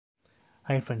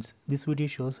Hi friends, this video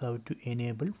shows how to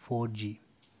enable 4G.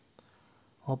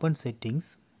 Open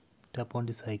settings, tap on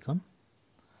this icon,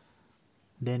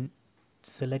 then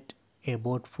select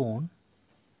about phone,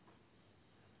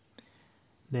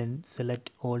 then select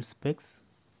all specs,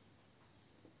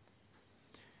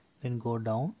 then go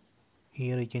down.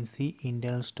 Here you can see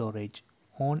internal storage.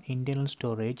 On internal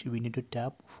storage we need to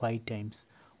tap 5 times,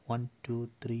 1 2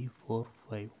 3 4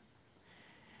 5.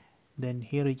 Then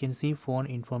here you can see phone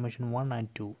information 1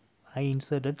 and 2. I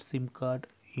inserted SIM card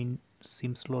in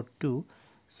SIM slot 2,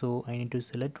 so I need to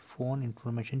select phone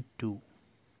information 2.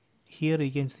 Here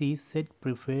you can see set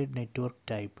preferred network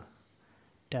type.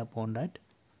 Tap on that.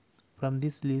 From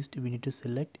this list we need to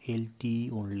select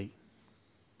LTE only.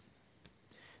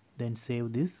 Then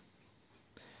save this.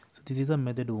 So this is a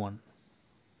method 1.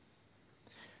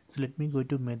 So let me go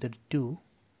to method 2.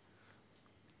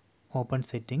 Open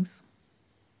settings.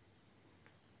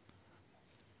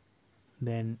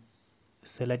 Then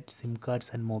select SIM cards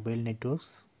and mobile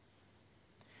networks.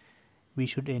 We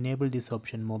should enable this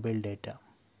option, mobile data.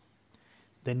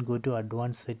 Then go to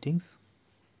advanced settings.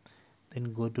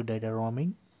 Then go to data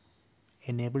roaming.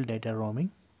 Enable data roaming.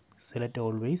 Select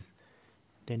always.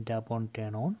 Then tap on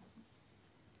turn on.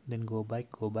 Then go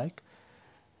back.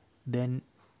 Then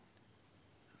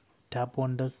tap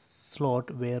on the slot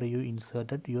where you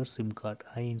inserted your SIM card.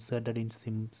 I inserted in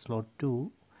SIM slot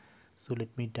 2, so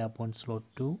let me tap on slot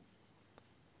 2.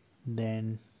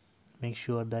 Then make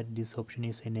sure that this option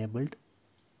is enabled.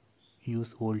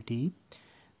 Use LTE.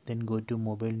 Then go to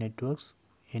mobile networks.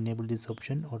 Enable this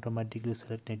option. Automatically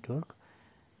select network.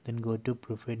 Then go to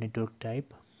preferred network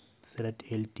type. Select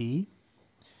LTE.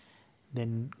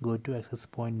 Then go to access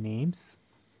point names.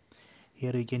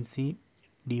 Here you can see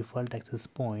default access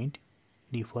point,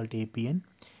 default APN.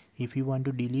 If you want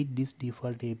to delete this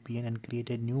default APN and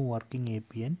create a new working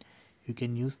APN, you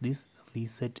can use this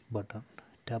reset button.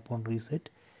 Tap on reset.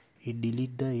 It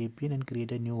delete the APN and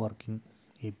create a new working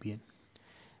APN.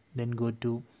 Then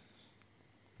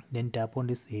tap on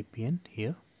this APN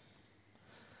here.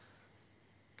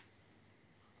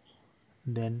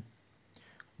 Then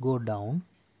go down.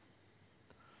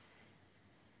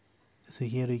 So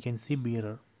here you can see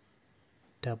bearer.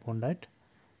 Tap on that.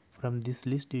 From this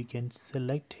list you can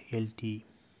select LTE.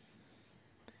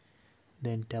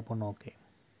 Then tap on OK.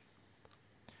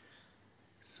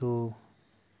 So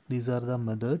these are the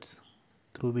methods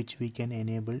through which we can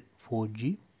enable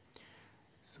 4G.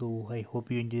 So I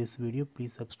hope you enjoy this video.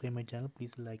 Please subscribe my channel.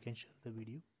 Please like and share the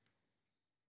video.